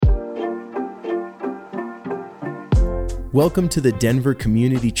Welcome to the Denver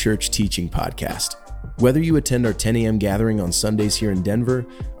Community Church Teaching Podcast. Whether you attend our 10 a.m. gathering on Sundays here in Denver,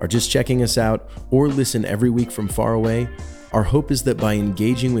 are just checking us out, or listen every week from far away, our hope is that by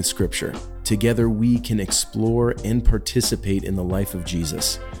engaging with Scripture, together we can explore and participate in the life of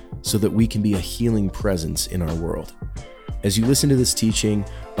Jesus so that we can be a healing presence in our world. As you listen to this teaching,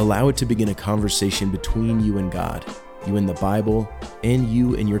 allow it to begin a conversation between you and God, you and the Bible, and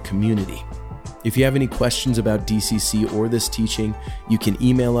you and your community. If you have any questions about DCC or this teaching, you can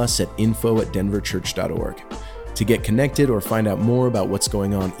email us at info@denverchurch.org. To get connected or find out more about what's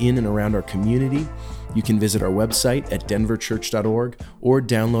going on in and around our community, you can visit our website at denverchurch.org or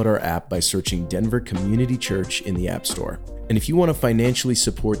download our app by searching Denver Community Church in the App Store. And if you want to financially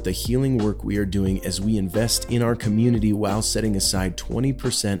support the healing work we are doing as we invest in our community while setting aside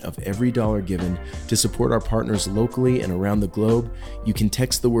 20% of every dollar given to support our partners locally and around the globe, you can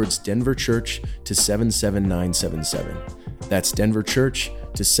text the words Denver Church to 77977. That's Denver Church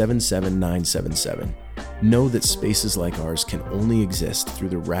to 77977. Know that spaces like ours can only exist through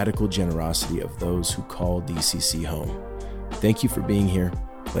the radical generosity of those who call DCC home. Thank you for being here.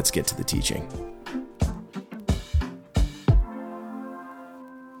 Let's get to the teaching.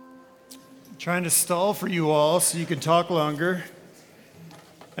 Trying to stall for you all so you can talk longer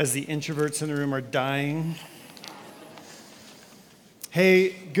as the introverts in the room are dying. Hey,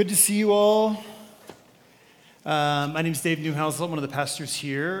 good to see you all. My name is Dave Neuhausel. I'm one of the pastors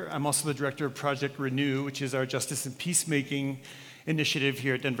here. I'm also the director of Project Renew, which is our justice and peacemaking initiative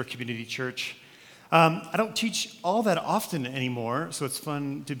here at Denver Community Church. I don't teach all that often anymore, so it's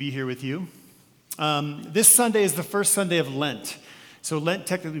fun to be here with you. This Sunday is the first Sunday of Lent. So Lent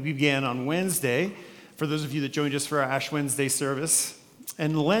technically began on Wednesday, for those of you that joined us for our Ash Wednesday service.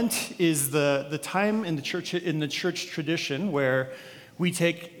 And Lent is the time in the church tradition where we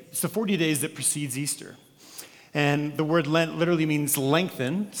take, it's the 40 days that precedes Easter. And the word Lent literally means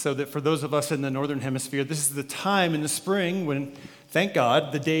lengthen, so that for those of us in the Northern Hemisphere, this is the time in the spring when, thank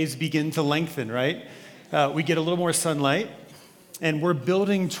God, the days begin to lengthen, right? We get a little more sunlight, and we're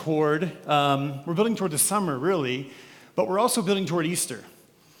building toward the summer, really, but we're also building toward Easter.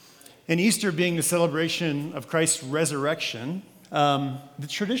 And Easter being the celebration of Christ's resurrection, the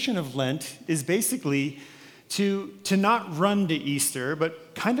tradition of Lent is basically to not run to Easter,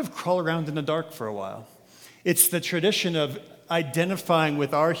 but kind of crawl around in the dark for a while. It's the tradition of identifying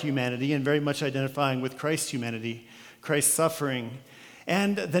with our humanity and very much identifying with Christ's humanity, Christ's suffering,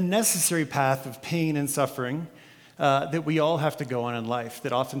 and the necessary path of pain and suffering that we all have to go on in life,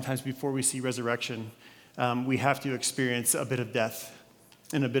 that oftentimes before we see resurrection, we have to experience a bit of death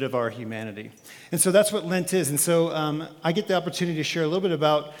and a bit of our humanity. And so that's what Lent is. And so I get the opportunity to share a little bit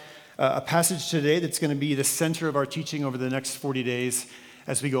about a passage today that's going to be the center of our teaching over the next 40 days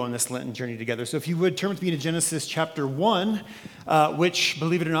as we go on this Lenten journey together. So if you would, turn with me to Genesis chapter 1, which,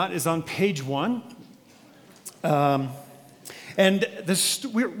 believe it or not, is on page 1. And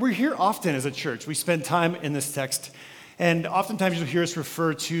we're here often as a church. We spend time in this text. And oftentimes you'll hear us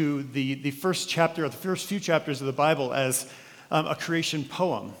refer to the first chapter or the first few chapters of the Bible as a creation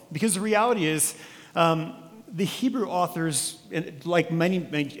poem. Because the reality is, the Hebrew authors, like many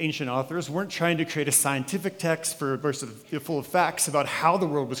ancient authors, weren't trying to create a scientific text full of facts about how the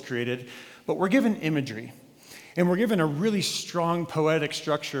world was created, but we're given imagery. And we're given a really strong poetic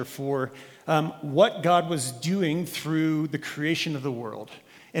structure for what God was doing through the creation of the world.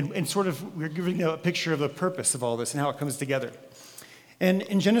 And sort of, we're giving a picture of the purpose of all this and how it comes together. And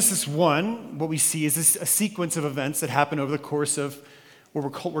in Genesis 1, what we see is a sequence of events that happen over the course of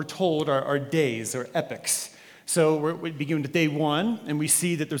what we're told are days or epochs. So we begin with day 1, and we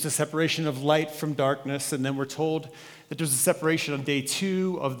see that there's a separation of light from darkness, and then we're told that there's a separation on day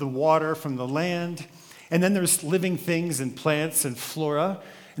 2 of the water from the land, and then there's living things and plants and flora,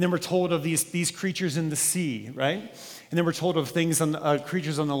 and then we're told of these creatures in the sea, right? And then we're told of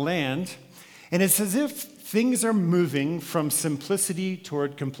creatures on the land. And it's as if things are moving from simplicity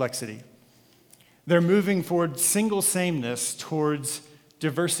toward complexity. They're moving toward single sameness towards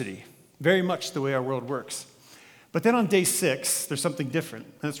diversity, very much the way our world works. But then on day 6, there's something different.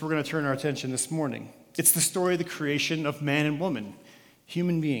 And that's where we're going to turn our attention this morning. It's the story of the creation of man and woman,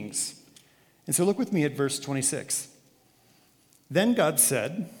 human beings. And so look with me at verse 26. Then God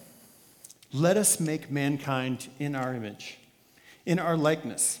said, "Let us make mankind in our image, in our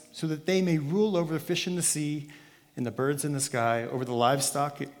likeness, so that they may rule over the fish in the sea and the birds in the sky, over the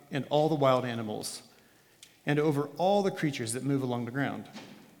livestock and all the wild animals, and over all the creatures that move along the ground."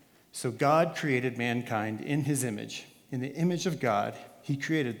 So God created mankind in his image. In the image of God, he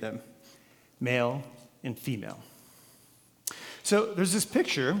created them, male and female. So there's this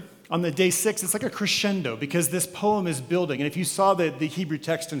picture on the day 6, it's like a crescendo because this poem is building. And if you saw the Hebrew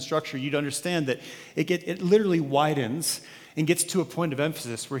text and structure, you'd understand that it literally widens and gets to a point of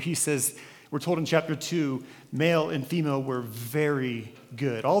emphasis where he says, we're told in chapter 2, male and female were very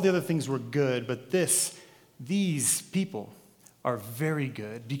good. All the other things were good, but these people are very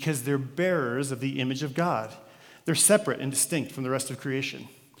good because they're bearers of the image of God. They're separate and distinct from the rest of creation.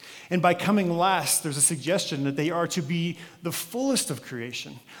 And by coming last, there's a suggestion that they are to be the fullest of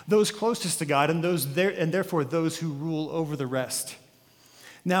creation, those closest to God, and therefore those who rule over the rest.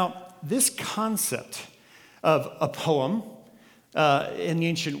 Now, this concept of a poem in the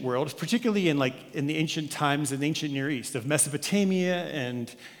ancient world, particularly in the ancient times in the ancient Near East, of Mesopotamia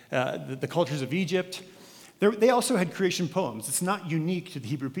and the cultures of Egypt, they also had creation poems. It's not unique to the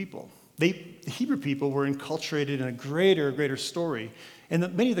Hebrew people. The Hebrew people were enculturated in a greater story, and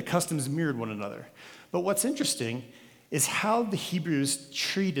that many of the customs mirrored one another. But what's interesting is how the Hebrews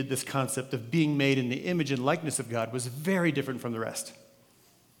treated this concept of being made in the image and likeness of God was very different from the rest.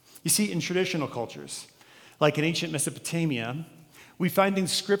 You see, in traditional cultures, like in ancient Mesopotamia, we find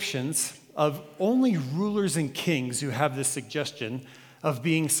inscriptions of only rulers and kings who have this suggestion of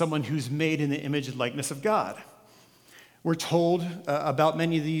being someone who's made in the image and likeness of God. We're told about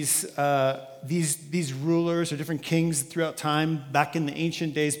many of these rulers or different kings throughout time, back in the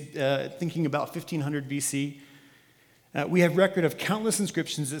ancient days, thinking about 1500 BC. We have record of countless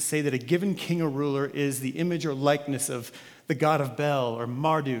inscriptions that say that a given king or ruler is the image or likeness of the god of Bel or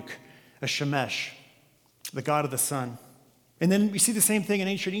Marduk, a Shemesh, the god of the sun. And then we see the same thing in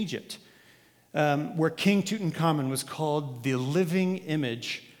ancient Egypt, where King Tutankhamun was called the living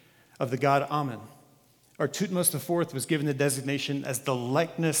image of the god Amun. Or Tutmos IV was given the designation as the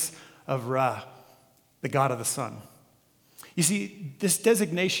likeness of Ra, the god of the sun. You see, this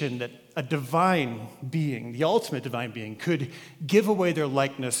designation that a divine being, the ultimate divine being, could give away their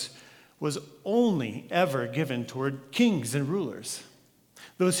likeness was only ever given toward kings and rulers,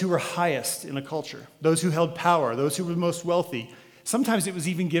 those who were highest in a culture, those who held power, those who were most wealthy. Sometimes it was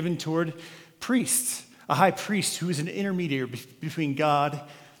even given toward priests, a high priest who was an intermediary between God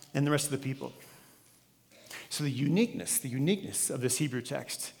and the rest of the people. So the uniqueness of this Hebrew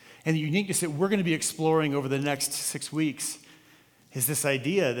text, and the uniqueness that we're going to be exploring over the next 6 weeks, is this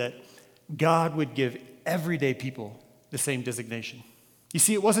idea that God would give everyday people the same designation. You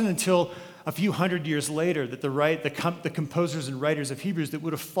see, it wasn't until a few hundred years later that the composers and writers of Hebrews that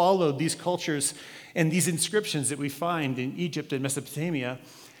would have followed these cultures and these inscriptions that we find in Egypt and Mesopotamia,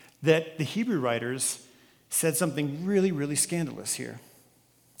 that the Hebrew writers said something really, really scandalous here.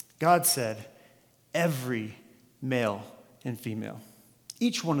 God said, every male and female,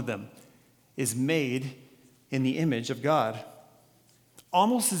 each one of them is made in the image of God.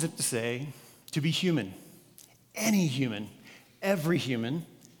 Almost as if to say, to be human, any human, every human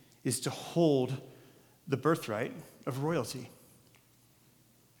is to hold the birthright of royalty.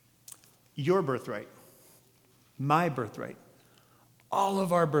 Your birthright, my birthright, all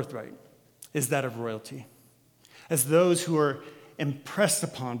of our birthright is that of royalty. As those who are impressed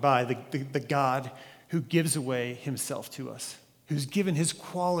upon by the God who gives away himself to us, who's given his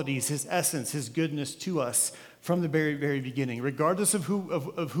qualities, his essence, his goodness to us from the very, very beginning, regardless of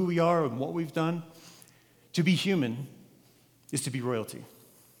who we are and what we've done. To be human is to be royalty.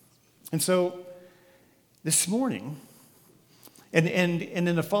 And so this morning, and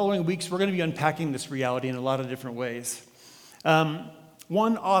in the following weeks, we're going to be unpacking this reality in a lot of different ways.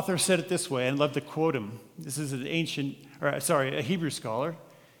 One author said it this way, and I'd love to quote him. This is a Hebrew scholar,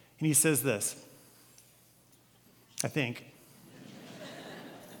 and he says this, I think.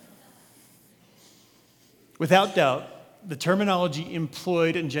 Without doubt, the terminology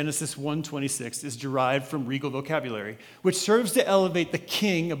employed in Genesis 1:26 is derived from regal vocabulary, which serves to elevate the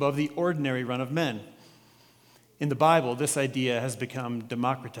king above the ordinary run of men. In the Bible, this idea has become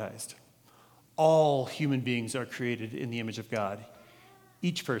democratized. All human beings are created in the image of God.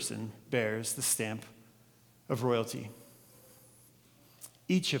 Each person bears the stamp of royalty.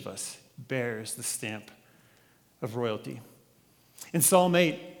 Each of us bears the stamp of royalty. In Psalm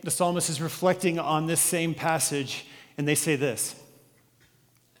 8, the psalmist is reflecting on this same passage, and they say this: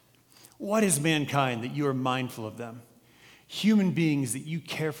 "What is mankind that you are mindful of them? Human beings that you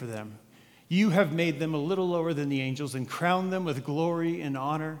care for them. You have made them a little lower than the angels and crowned them with glory and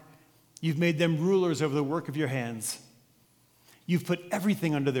honor. You've made them rulers over the work of your hands. You've put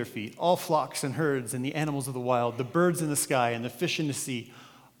everything under their feet, all flocks and herds and the animals of the wild, the birds in the sky and the fish in the sea,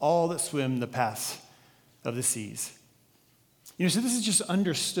 all that swim the paths of the seas." So this is just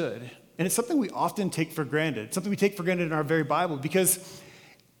understood, and it's something we often take for granted. It's something we take for granted in our very Bible, because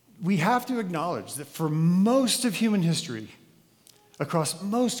we have to acknowledge that for most of human history, across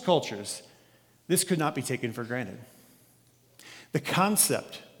most cultures, this could not be taken for granted. The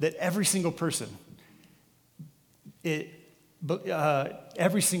concept that every single person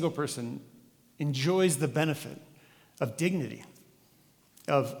enjoys the benefit of dignity,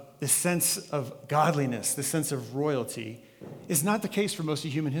 of the sense of godliness, the sense of royalty, is not the case for most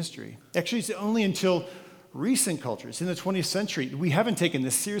of human history. Actually, it's only until recent cultures, in the 20th century, we haven't taken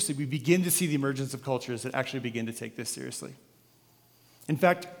this seriously. We begin to see the emergence of cultures that actually begin to take this seriously. In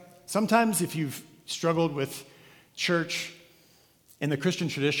fact, sometimes if you've struggled with church and the Christian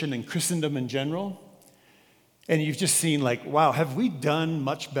tradition and Christendom in general, and you've just seen like, wow, have we done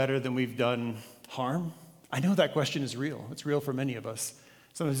much better than we've done harm? I know that question is real. It's real for many of us.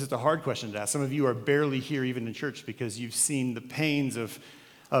 Sometimes it's a hard question to ask. Some of you are barely here even in church because you've seen the pains of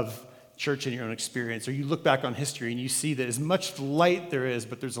church in your own experience, or you look back on history and you see that as much light there is,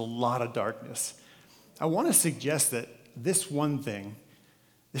 but there's a lot of darkness. I want to suggest that this one thing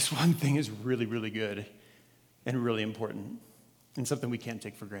is really, really good and really important, and something we can't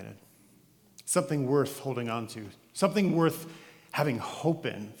take for granted. Something worth holding on to, something worth having hope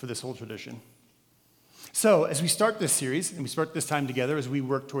in for this whole tradition. So as we start this series, and we start this time together as we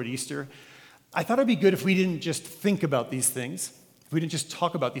work toward Easter, I thought it'd be good if we didn't just think about these things, if we didn't just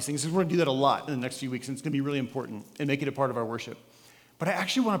talk about these things, because we're going to do that a lot in the next few weeks, and it's going to be really important and make it a part of our worship. But I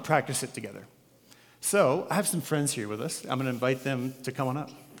actually want to practice it together. So I have some friends here with us. I'm going to invite them to come on up.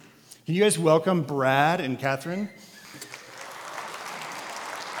 Can you guys welcome Brad and Catherine?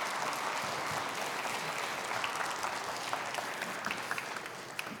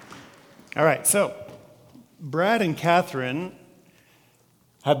 All right, so Brad and Catherine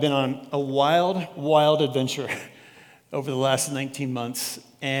have been on a wild, wild adventure over the last 19 months,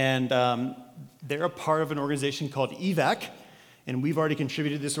 and they're a part of an organization called EVAC, and we've already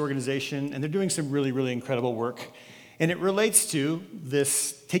contributed to this organization, and they're doing some really, really incredible work. And it relates to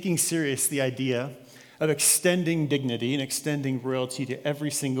this taking serious the idea of extending dignity and extending royalty to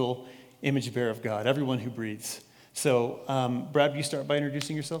every single image bearer of God, everyone who breathes. So, Brad, will you start by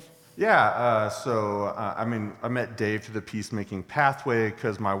introducing yourself? Yeah, I met Dave through the Peacemaking Pathway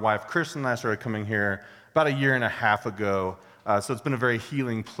because my wife, Kristen, and I started coming here about a year and a half ago. So it's been a very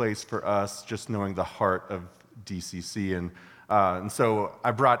healing place for us, just knowing the heart of DCC. And so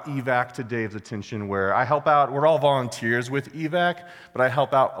I brought EVAC to Dave's attention, where I help out. We're all volunteers with EVAC, but I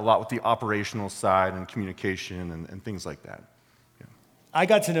help out a lot with the operational side and communication and things like that. I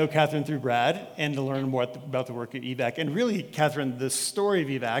got to know Catherine through Brad and to learn more about the work at EVAC. And really, Catherine, the story of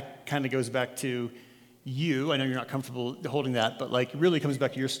EVAC kind of goes back to you. I know you're not comfortable holding that, but like really comes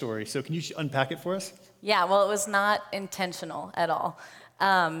back to your story. So can you unpack it for us? Yeah, well, it was not intentional at all.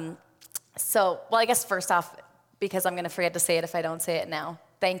 I guess first off, because I'm going to forget to say it if I don't say it now,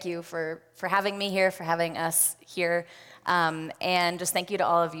 thank you for having me here, for having us here. And just thank you to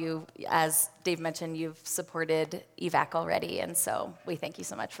all of you. As Dave mentioned, you've supported EVAC already, and so we thank you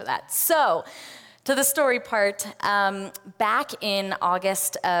so much for that. So, to the story part, back in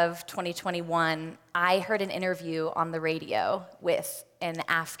August of 2021, I heard an interview on the radio with an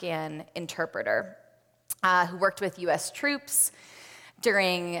Afghan interpreter who worked with U.S. troops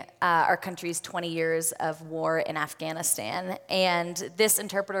during our country's 20 years of war in Afghanistan. And this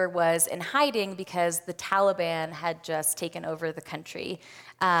interpreter was in hiding because the Taliban had just taken over the country.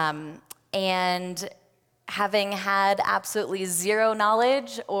 And having had absolutely zero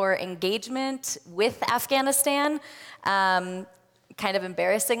knowledge or engagement with Afghanistan, kind of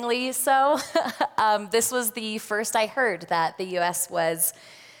embarrassingly so, this was the first I heard that the U.S. was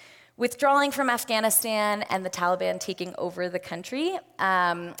withdrawing from Afghanistan and the Taliban taking over the country.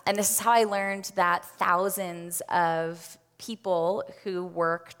 And this is how I learned that thousands of people who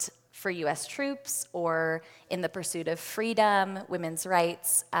worked for U.S. troops or in the pursuit of freedom, women's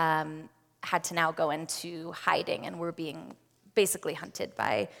rights, had to now go into hiding and were being basically hunted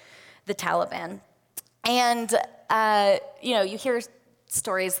by the Taliban. And, you hear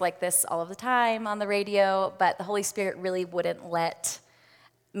stories like this all of the time on the radio, but the Holy Spirit really wouldn't let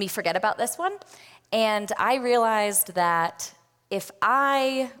me forget about this one. And I realized that if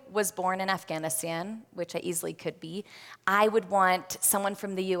I was born in Afghanistan, which I easily could be, I would want someone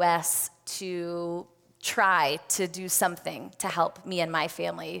from the US to try to do something to help me and my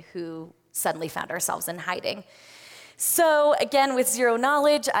family who suddenly found ourselves in hiding. So again, with zero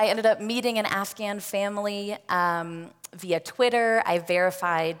knowledge, I ended up meeting an Afghan family via Twitter. I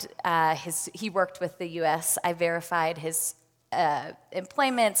verified he worked with the US. I verified his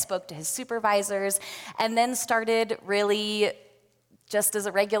employment, spoke to his supervisors, and then started really just as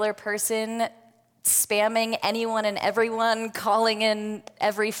a regular person spamming anyone and everyone, calling in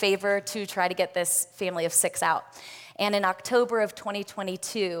every favor to try to get this family of 6 out. And in October of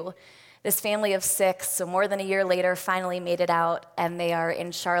 2022, this family of 6, so more than a year later, finally made it out, and they are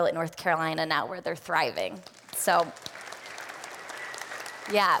in Charlotte, North Carolina now, where they're thriving. So,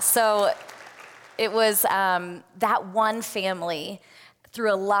 yeah, so it was that one family,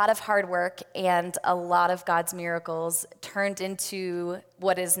 through a lot of hard work and a lot of God's miracles, turned into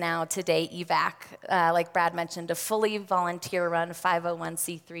what is now today EVAC, like Brad mentioned, a fully volunteer-run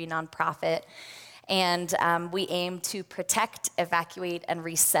 501c3 nonprofit. And we aim to protect, evacuate, and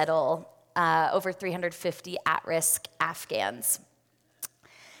resettle over 350 at-risk Afghans.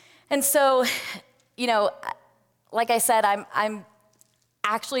 And so, you know, like I said, I'm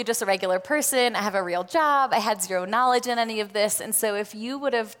actually just a regular person. I have a real job. I had zero knowledge in any of this. And so if you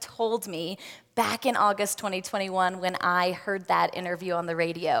would have told me back in August 2021 when I heard that interview on the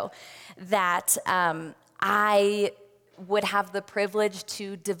radio that I would have the privilege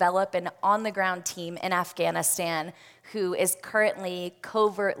to develop an on-the-ground team in Afghanistan who is currently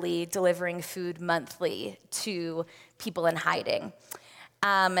covertly delivering food monthly to people in hiding,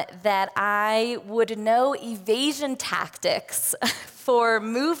 that I would know evasion tactics for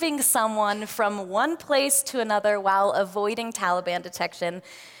moving someone from one place to another while avoiding Taliban detection,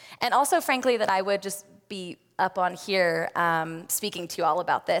 and also, frankly, that I would just be up on here speaking to you all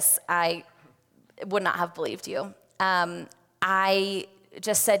about this, I would not have believed you. I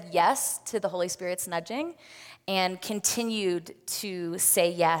just said yes to the Holy Spirit's nudging and continued to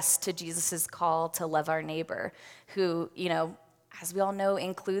say yes to Jesus' call to love our neighbor, who, you know, as we all know,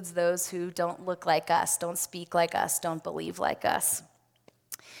 includes those who don't look like us, don't speak like us, don't believe like us.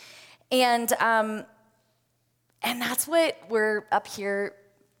 And that's what we're up here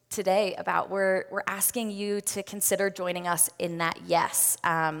today about. We're asking you to consider joining us in that yes,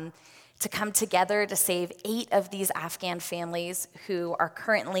 to come together to save 8 of these Afghan families who are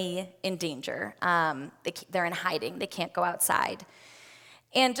currently in danger. They're in hiding. They can't go outside.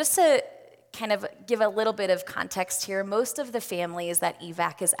 And just to kind of give a little bit of context here, most of the families that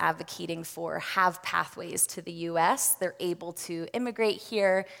EVAC is advocating for have pathways to the U.S. They're able to immigrate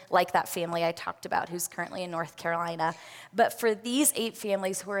here, like that family I talked about who's currently in North Carolina. But for these 8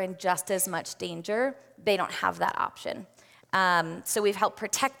 families who are in just as much danger, they don't have that option. So we've helped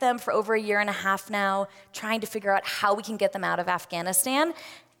protect them for over a year and a half now, trying to figure out how we can get them out of Afghanistan.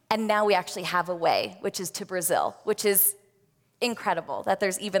 And now we actually have a way, which is to Brazil, which is incredible that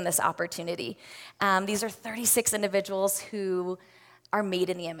there's even this opportunity. These are 36 individuals who are made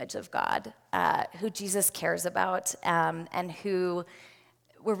in the image of God, who Jesus cares about, and who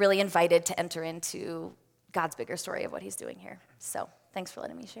were really invited to enter into God's bigger story of what he's doing here. So thanks for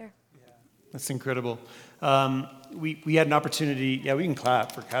letting me share. That's incredible. We had an opportunity. Yeah, we can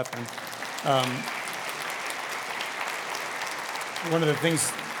clap for Catherine. One of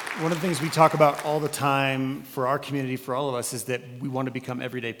the things we talk about all the time for our community, for all of us, is that we want to become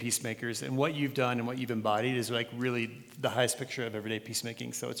everyday peacemakers. And what you've done and what you've embodied is like really the highest picture of everyday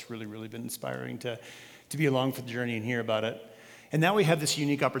peacemaking. So it's really, really been inspiring to be along for the journey and hear about it. And now we have this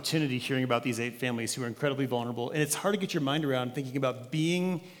unique opportunity hearing about these 8 families who are incredibly vulnerable. And it's hard to get your mind around thinking about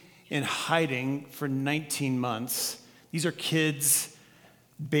being in hiding for 19 months. These are kids,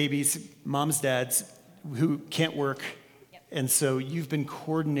 babies, moms, dads, who can't work. Yep. And so you've been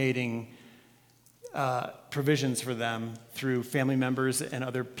coordinating provisions for them through family members and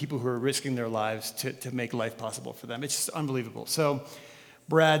other people who are risking their lives to make life possible for them. It's just unbelievable. So,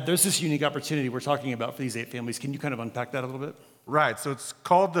 Brad, there's this unique opportunity we're talking about for these 8 families. Can you kind of unpack that a little bit? Right, so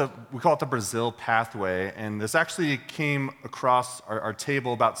we call it the Brazil pathway, and this actually came across our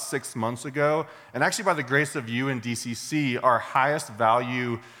table about 6 months ago, and actually by the grace of you and DCC, our highest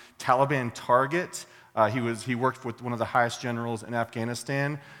value Taliban target, he worked with one of the highest generals in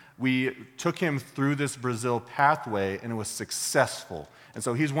Afghanistan. We took him through this Brazil pathway, and it was successful. And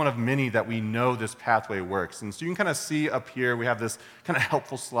so he's one of many that we know this pathway works. And so you can kind of see up here, we have this kind of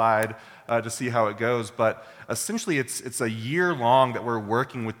helpful slide to see how it goes. But essentially, it's a year long that we're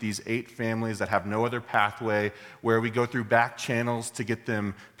working with these 8 families that have no other pathway, where we go through back channels to get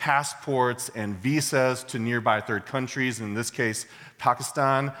them passports and visas to nearby third countries, in this case,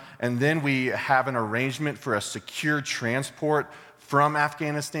 Pakistan. And then we have an arrangement for a secure transport from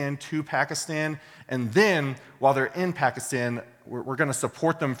Afghanistan to Pakistan. And then, while they're in Pakistan, we're going to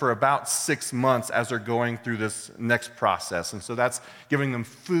support them for about 6 months as they're going through this next process. And so that's giving them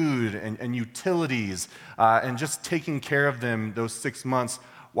food and utilities and just taking care of them those 6 months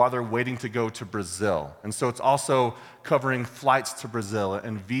while they're waiting to go to Brazil. And so it's also covering flights to Brazil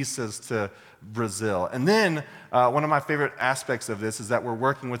and visas to Brazil. And then one of my favorite aspects of this is that we're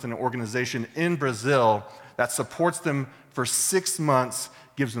working with an organization in Brazil that supports them for 6 months,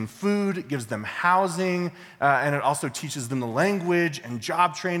 gives them food, it gives them housing, and it also teaches them the language and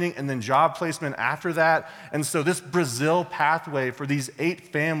job training and then job placement after that. And so this Brazil pathway for these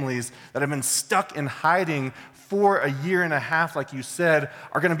 8 families that have been stuck in hiding for a year and a half, like you said,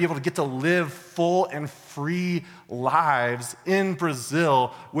 are going to be able to get to live full and free lives in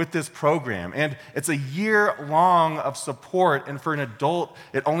Brazil with this program. And it's a year long of support, and for an adult,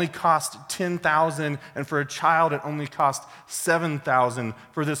 it only costs $10,000, and for a child, it only costs $7,000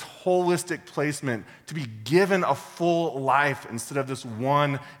 for this holistic placement to be given a full life instead of this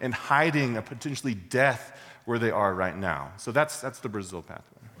one in hiding, a potentially death where they are right now. So that's the Brazil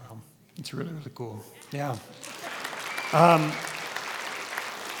pathway. Wow, it's really, really cool. Yeah.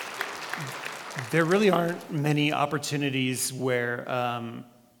 There really aren't many opportunities where,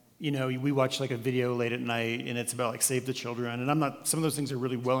 we watch like a video late at night and it's about like save the children. And some of those things are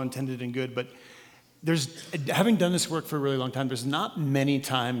really well intended and good, but having done this work for a really long time, there's not many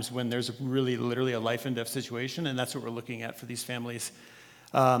times when there's really literally a life and death situation, and that's what we're looking at for these families.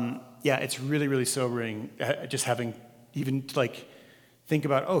 It's really, really sobering just having even like think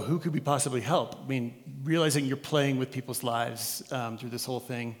about, who could we possibly help? I mean, realizing you're playing with people's lives through this whole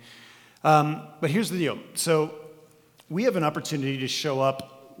thing. But here's the deal. So we have an opportunity to show up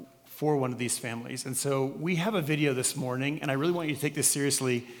for one of these families. And so we have a video this morning, and I really want you to take this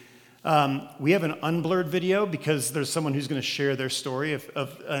seriously. We have an unblurred video because there's someone who's going to share their story,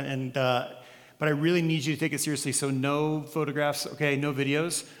 but I really need you to take it seriously. So no photographs, okay, no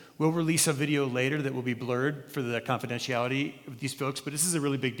videos. We'll release a video later that will be blurred for the confidentiality of these folks, but this is a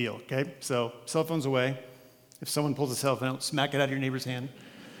really big deal, okay? So cell phones away. If someone pulls a cell phone out, smack it out of your neighbor's hand.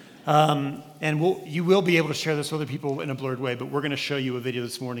 And you will be able to share this with other people in a blurred way, but we're going to show you a video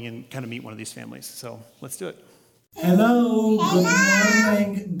this morning and kind of meet one of these families. So let's do it. Hello, good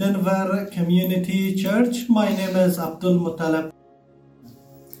morning, Denver Community Church. My name is Abdul Muttalib,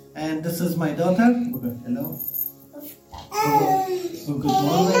 and this is my daughter. Hello. Good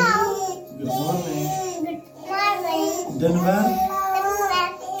morning. Good morning. Denver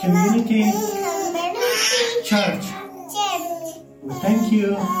Community Church. Thank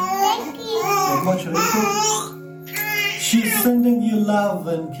you. So much, Rico. She's sending you love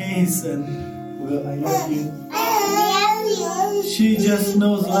and kiss, and I love you. She just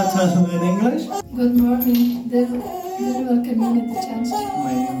knows little in English. Good morning, Denver Community Church.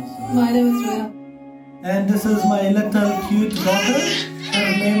 My name is Rhea. And this is my little cute daughter.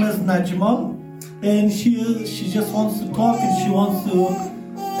 Her name is Najma. And she just wants to talk, and she wants to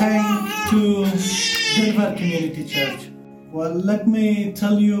thank to Denver Community Church. Well, let me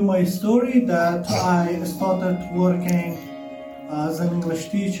tell you my story that I started working as an English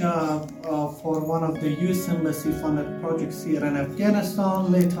teacher for one of the U.S. Embassy funded projects here in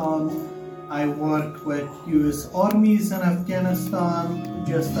Afghanistan. Later on, I worked with U.S. armies in Afghanistan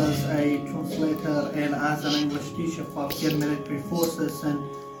just as a translator and as an English teacher for Afghan military forces, and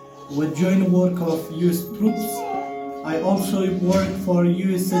with joint work of U.S. troops. I also worked for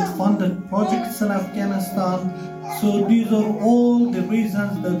U.S. funded projects in Afghanistan. So these are all the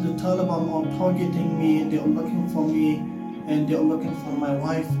reasons that the Taliban are targeting me. They are looking for me, and they are looking for my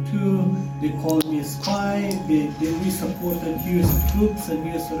wife too. They call me a spy. We supported U.S. troops and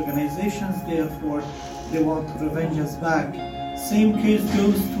U.S. organizations. Therefore, they want to revenge us back. Same case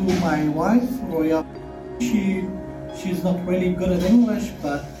goes to my wife, Roya. She's not really good at English,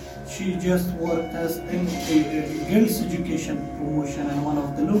 but she just worked as a girls' education promotion in one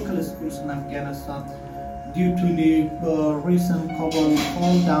of the local schools in Afghanistan. Due to the recent Kabul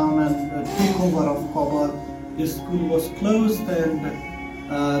fall down and takeover of Kabul, the school was closed, and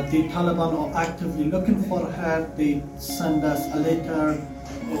the Taliban are actively looking for her. They send us a letter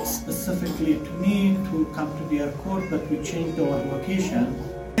specifically to me to come to their court, but we changed our location.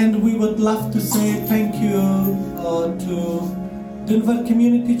 And we would love to say thank you to Denver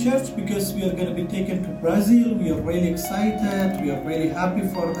Community Church, because we are going to be taken to Brazil. We are really excited. We are really happy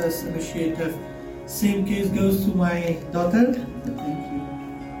for this initiative. Same case goes to my daughter. Thank you.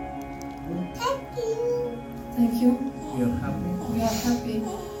 Thank you. We are happy. We are happy. We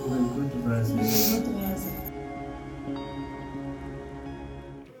will go to Brazil. We will go to Brazil.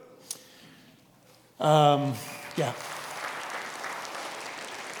 Yeah.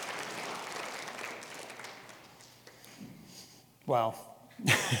 Wow.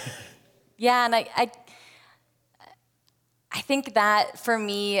 Yeah, and I think that for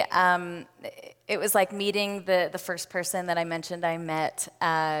me, it was like meeting the first person that I mentioned I met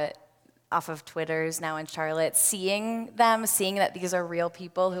off of Twitter's now in Charlotte, seeing that these are real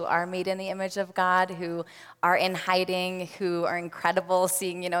people who are made in the image of God, who are in hiding, who are incredible,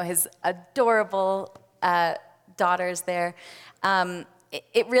 seeing, his adorable daughters there.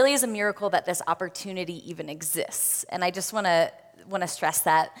 it really is a miracle that this opportunity even exists. And I just want to stress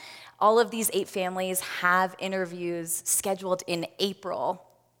that all of these 8 families have interviews scheduled in April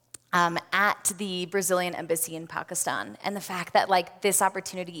at the Brazilian embassy in Pakistan. And the fact that like this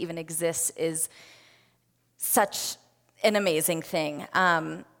opportunity even exists is such an amazing thing.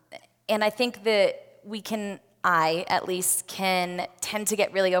 And I think that I at least can tend to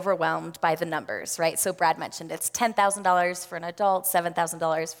get really overwhelmed by the numbers, right? So Brad mentioned it's $10,000 for an adult,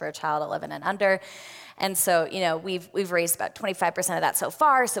 $7,000 for a child 11 and under. And so, we've raised about 25% of that so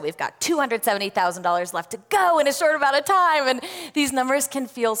far, so we've got $270,000 left to go in a short amount of time. And these numbers can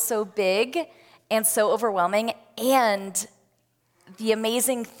feel so big and so overwhelming. And the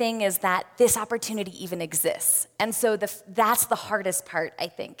amazing thing is that this opportunity even exists. And so that's the hardest part, I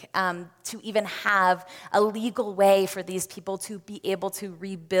think, to even have a legal way for these people to be able to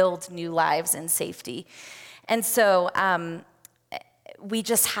rebuild new lives in safety. And so we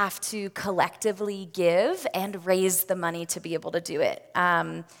just have to collectively give and raise the money to be able to do it.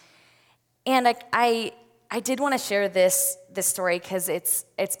 And I did want to share this story because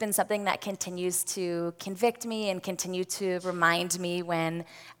it's been something that continues to convict me and continue to remind me when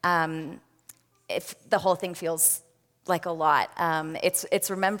if the whole thing feels like a lot.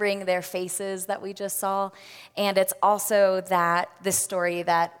 It's remembering their faces that we just saw, and it's also this story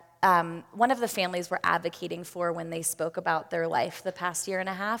that one of the families were advocating for when they spoke about their life the past year and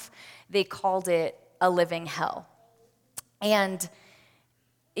a half. They called it a living hell. And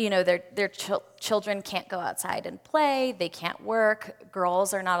their children can't go outside and play, they can't work,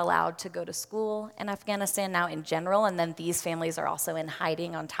 girls are not allowed to go to school in Afghanistan now in general, and then these families are also in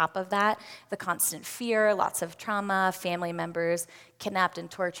hiding on top of that. The constant fear, lots of trauma, family members kidnapped and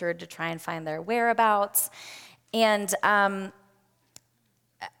tortured to try and find their whereabouts. And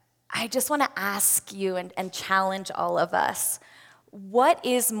I just want to ask you and challenge all of us, what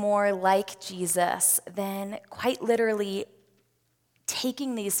is more like Jesus than quite literally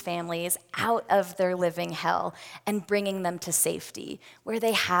taking these families out of their living hell and bringing them to safety, where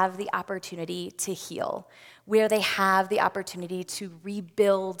they have the opportunity to heal, where they have the opportunity to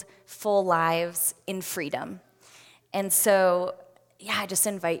rebuild full lives in freedom. And so, I just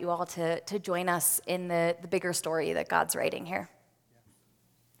invite you all to join us in the bigger story that God's writing here.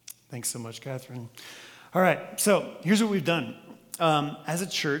 Thanks so much, Catherine. All right, so here's what we've done. As a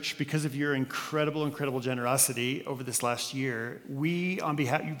church, because of your incredible generosity over this last year, we, a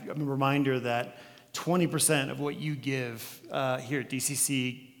reminder that 20% of what you give here at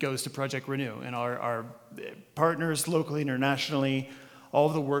DCC goes to Project Renew, and our partners locally, internationally, all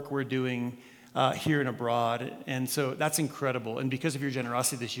of the work we're doing here and abroad. And so that's incredible. And because of your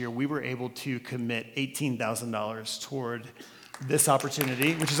generosity this year, we were able to commit $18,000 toward this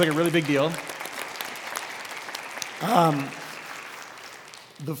opportunity, which is like a really big deal.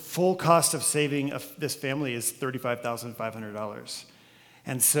 The full cost of saving this family is $35,500.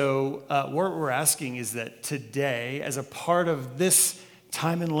 And so what we're asking is that today, as a part of this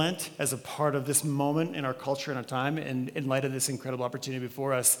time in Lent, as a part of this moment in our culture and our time, and in light of this incredible opportunity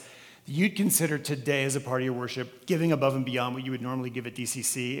before us, you'd consider today as a part of your worship giving above and beyond what you would normally give at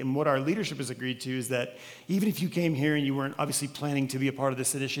DCC. And what our leadership has agreed to is that even if you came here and you weren't obviously planning to be a part of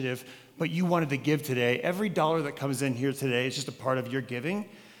this initiative, but you wanted to give today, every dollar that comes in here today is just a part of your giving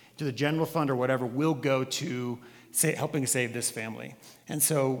to the general fund or whatever will go to helping save this family. And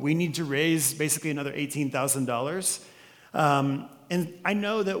so we need to raise basically another $18,000. And I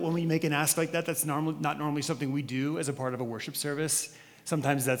know that when we make an ask like that, that's not normally something we do as a part of a worship service.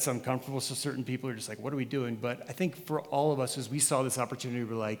 Sometimes that's uncomfortable, so certain people are just like, what are we doing? But I think for all of us, as we saw this opportunity,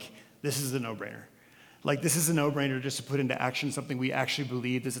 we're like, this is a no-brainer. Like, this is a no-brainer just to put into action something we actually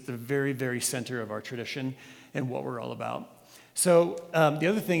believe is at the very, very center of our tradition and what we're all about. So the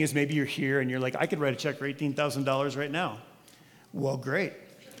other thing is maybe you're here and you're like, I could write a check for $18,000 right now. Well, great.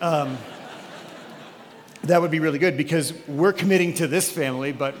 That would be really good because we're committing to this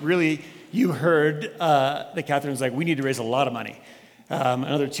family, but really you heard that Catherine's like, we need to raise a lot of money.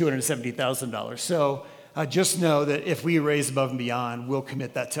 Another $270,000. So just know that if we raise above and beyond, we'll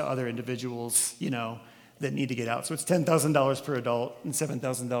commit that to other individuals, that need to get out. So it's $10,000 per adult and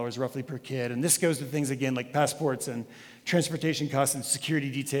 $7,000 roughly per kid. And this goes to things, again, like passports and transportation costs and security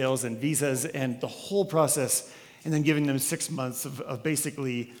details and visas and the whole process, and then giving them 6 months of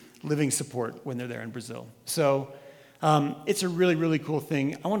basically living support when they're there in Brazil. So it's a really, really cool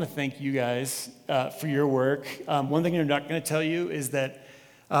thing. I want to thank you guys for your work. One thing they're not going to tell you is that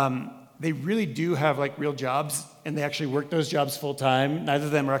they really do have like real jobs, and they actually work those jobs full time. Neither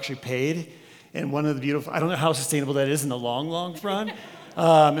of them are actually paid. And one of the beautiful, I don't know how sustainable that is in the long, long run.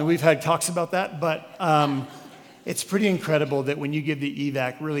 And we've had talks about that, but It's pretty incredible that when you give the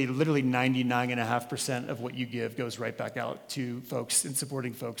evac, really literally 99.5% of what you give goes right back out to folks and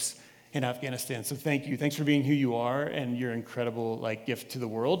supporting folks in Afghanistan. So thank you. Thanks for being who you are and your incredible gift to the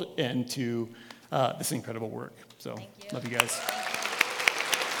world and to this incredible work. So love you guys.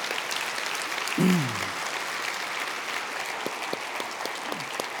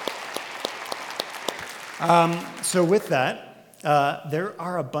 So with that, there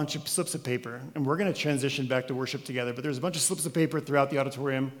are a bunch of slips of paper, and we're going to transition back to worship together, but there's a bunch of slips of paper throughout the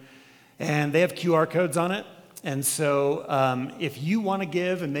auditorium, and they have QR codes on it. And so if you want to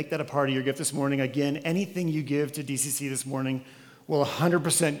give and make that a part of your gift this morning, again, anything you give to DCC this morning will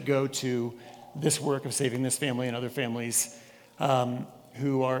 100% go to this work of saving this family and other families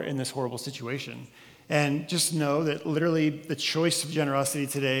who are in this horrible situation. And just know that literally the choice of generosity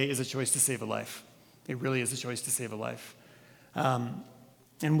today is a choice to save a life. It really is a choice to save a life. And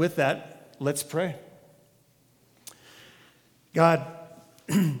with that, let's pray. God,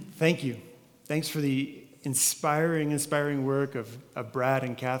 thank you. Thanks for the inspiring work of Brad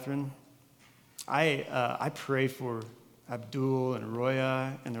and Catherine. I pray for Abdul and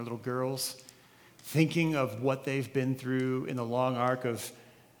Roya and their little girls, thinking of what they've been through in the long arc of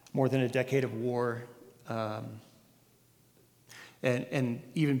more than a decade of war. And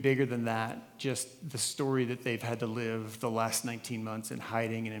even bigger than that, just the story that they've had to live the last 19 months in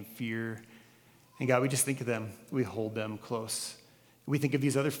hiding and in fear. And God, we just think of them. We hold them close. We think of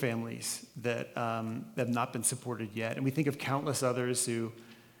these other families that have not been supported yet. And we think of countless others who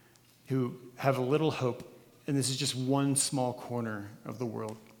have a little hope. And this is just one small corner of the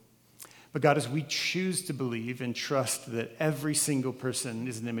world. But God, as we choose to believe and trust that every single person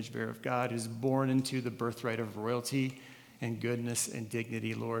is an image bearer of God, who's born into the birthright of royalty and goodness and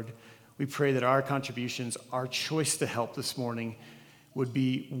dignity, Lord, we pray that our contributions, our choice to help this morning would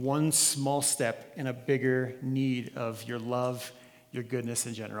be one small step in a bigger need of your love, your goodness,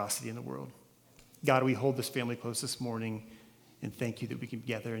 and generosity in the world. God, we hold this family close this morning and thank you that we can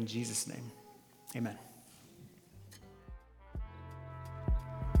gather in Jesus' name. Amen.